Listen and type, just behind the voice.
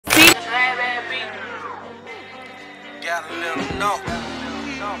Gotta let them know.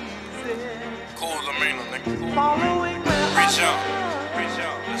 Cool DEMEANOR, nigga. Reach out,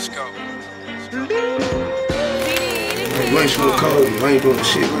 let's go. You ain't so cold, you ain't doing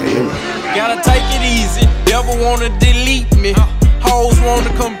shit right here. Gotta take it easy, never wanna delete me. Hoes wanna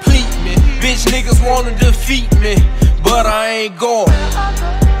complete me, bitch niggas wanna defeat me. But I ain't going.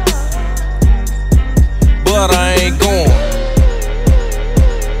 But I ain't going.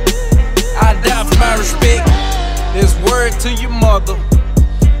 I die for my respect. This word to your mother.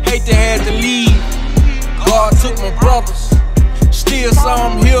 Hate to have to leave. God took my brothers. Still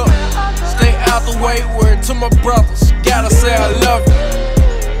some here. Stay out the way. Word to my brothers. Gotta say I love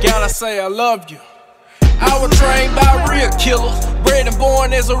you. Gotta say I love you. I was trained by real killers, bred and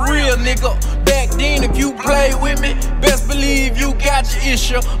born as a real nigga. Back then, if you play with me, best believe you got your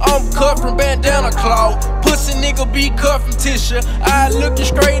issue. I'm cut from bandana cloth, pussy nigga be cut from tissue. I look you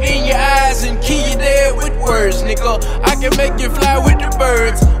straight in your eyes and kill you dead with words, nigga. I can make you fly with the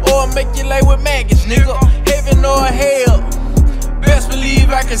birds, or make you lay with maggots, nigga. Heaven or hell, best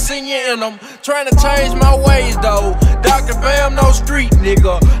believe I can sing you in them. Trying to change my ways though. Dr. Bam, no street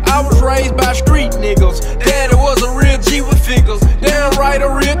nigga. I was raised by street niggas. Daddy was a real G with figures. Damn right, a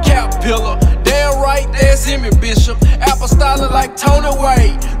real cap pillar. Damn right, that's him and Bishop. Apostolic like Tony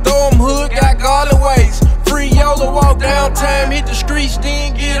Wade. Throw him hood, got garlic waist. Free Yola, walk downtown, hit the streets,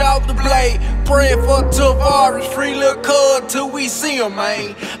 then get off the blade. Praying for Tavares, free little cud till we see him,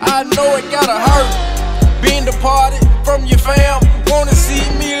 man. I know it gotta hurt. Being departed from your fam, wanna see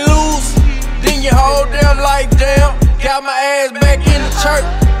me lose. Then you hold down like damn. Got my ass back in the church.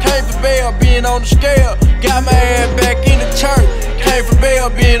 Came for bail, being on the scale. Got my ass back in the church. Came for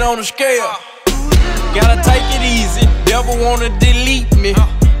bail, being on the scale. Gotta take it easy, never wanna delete me.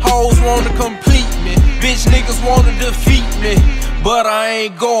 Hoes wanna complete me. Bitch niggas wanna defeat me. But I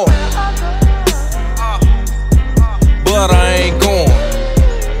ain't going. But I ain't going.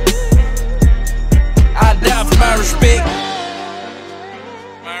 I die for my respect.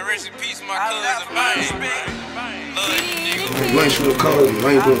 Man, rest in peace, my cousin. Love you, nigga. You ain't so cold, you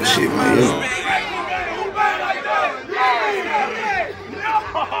ain't doing shit right here.